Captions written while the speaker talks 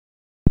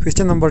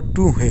Question number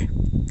 2 है,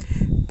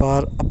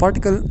 पर a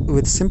particle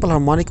with simple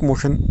harmonic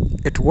motion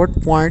at what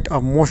point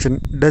of motion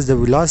does the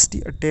velocity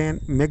attain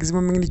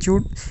maximum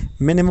magnitude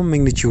minimum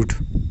magnitude.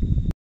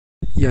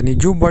 यानी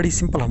जो body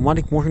simple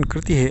harmonic motion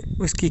करती है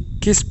उसकी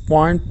किस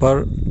point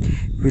पर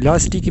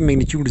वेलोसिटी की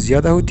मैग्नीट्यूड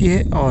ज़्यादा होती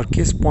है और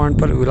किस पॉइंट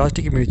पर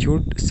वेलोसिटी की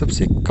मैग्नीट्यूड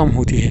सबसे कम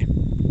होती है।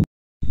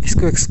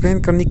 इसको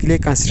एक्सप्लेन करने के लिए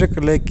कंसिडर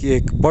कर ले कि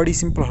एक बॉडी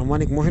सिंपल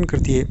हार्मोनिक मोशन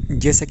करती है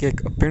जैसा कि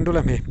एक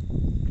पेंडुलम है।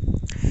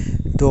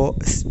 तो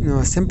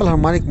सिंपल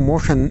हार्मोनिक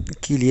मोशन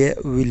के लिए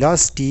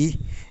velocity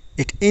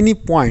at any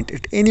point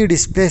at any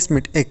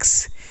displacement x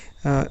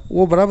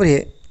वो बराबर है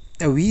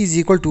v is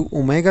equal to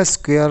omega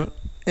square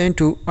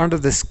into under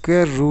the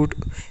square root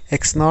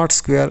x not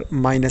square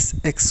minus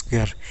x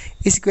square.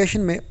 इस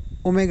इक्वेशन में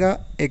ओमेगा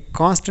एक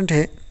कांस्टेंट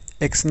है,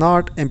 x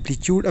not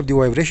amplitude of the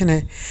vibration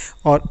है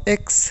और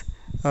x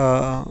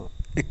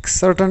एक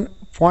सर्टन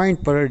पॉइंट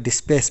पर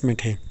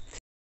डिस्प्लेसमेंट है।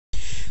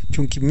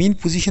 चूँकि मीन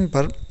पोजीशन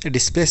पर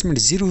डिस्प्लेसमेंट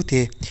ज़ीरो होती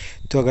है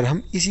तो अगर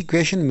हम इस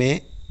इक्वेशन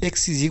में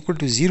x is equal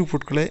to zero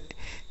put करें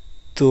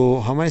तो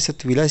हमारे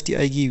साथ वेलोसिटी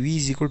आएगी v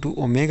is equal to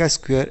omega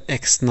square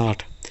x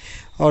not.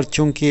 और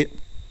चूँकि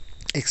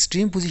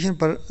एक्सट्रीम पोजीशन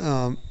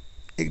पर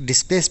एक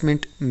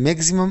डिस्प्लेसमेंट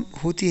मैक्सिमम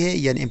होती है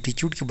यानी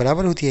एम्पलीट्यूड के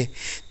बराबर होती है,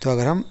 तो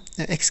अगर हम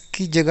x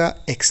की जगह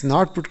एक्स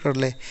नॉट पुट कर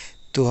ले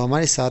तो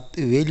हमारे साथ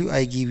वैल्यू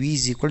आएगी v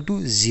is equal to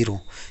zero.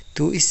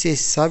 तो इससे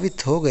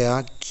साबित हो गया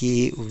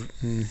कि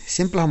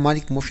सिंपल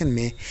हार्मोनिक मोशन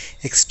में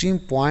एक्सट्रीम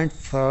पॉइंट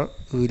पर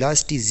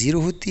वेलोसिटी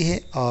ज़ीरो होती है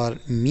और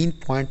मीन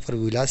पॉइंट पर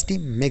वेलोसिटी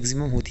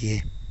मैक्सिमम होती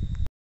है।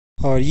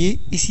 और ये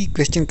इसी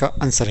क्वेश्चन का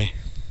आंसर है।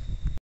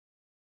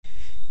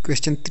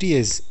 Question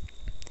 3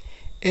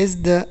 is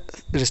the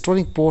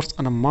restoring force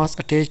on a mass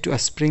attached to a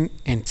spring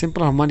in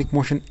simple harmonic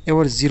motion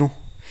ever zero?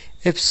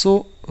 If so,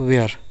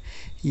 where?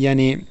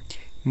 यानी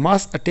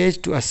मास attach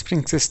to a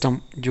spring system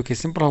जो कि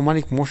सिंपल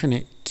हार्मोनिक मोशन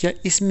है, क्या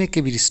इसमें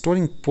कभी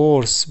restoring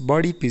force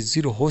body पे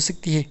zero हो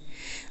सकती है?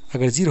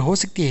 अगर ज़ीरो हो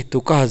सकती है तो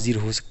कहाँ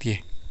ज़ीरो हो सकती है?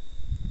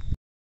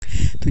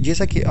 तो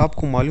जैसा कि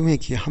आपको मालूम है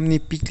कि हमने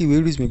पिछली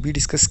वीडियोज़ में भी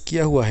डिस्कस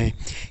किया हुआ है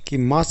कि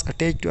मास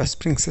attach to a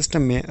spring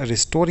system में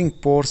रिस्टोरिंग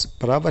फोर्स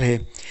बराबर है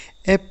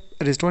F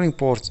restoring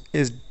force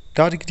is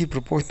directly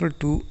proportional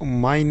to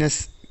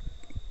minus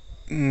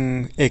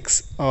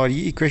x और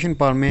ये इक्वेशन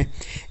पार में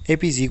A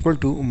P is equal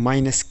to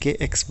minus के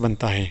एक्स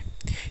बनता है।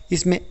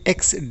 इसमें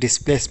एक्स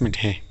डिस्प्लेसमेंट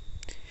है।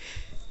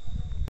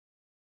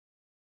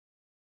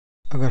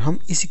 अगर हम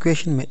इस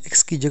इक्वेशन में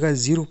एक्स की जगह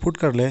ज़ीरो पुट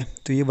कर ले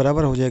तो ये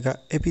बराबर हो जाएगा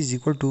A P is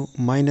equal to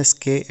minus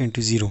के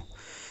इंटू ज़ीरो,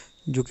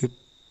 जो कि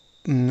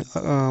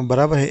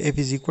बराबर है A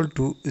P is equal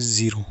to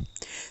zero.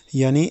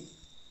 यानी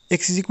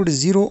x is equal to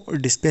zero,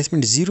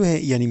 displacement zero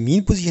है यानी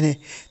मीन पोजीशन है,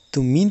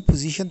 तो मीन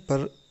पोजीशन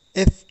पर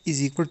F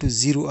is equal to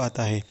zero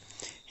आता है,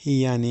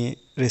 यानी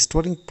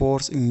रिस्टोरिंग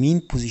फोर्स मीन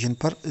पोजीशन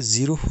पर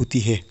ज़ीरो होती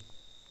है।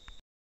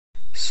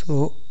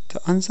 So the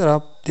answer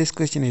of this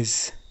question is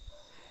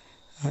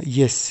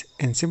yes.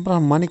 In simple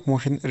harmonic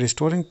motion,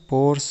 restoring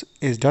force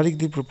is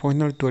directly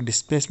proportional to a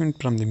displacement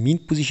from the mean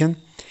position.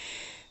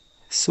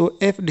 So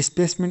if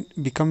displacement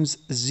becomes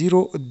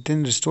zero,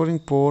 then restoring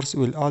force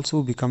will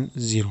also become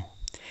zero.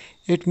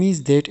 It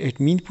means that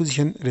at mean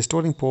position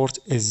restoring force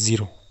is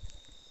zero.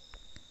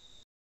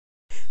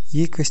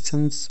 ये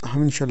questions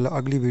हम इंशाल्लाह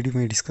अगली video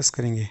में discuss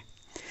करेंगे।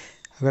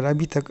 अगर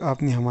अभी तक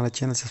आपने हमारा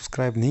चैनल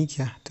सब्सक्राइब नहीं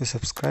किया तो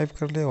सब्सक्राइब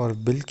कर ले और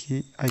बेल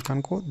की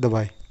आइकन को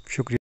दबाएं।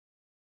 शुक्रिया।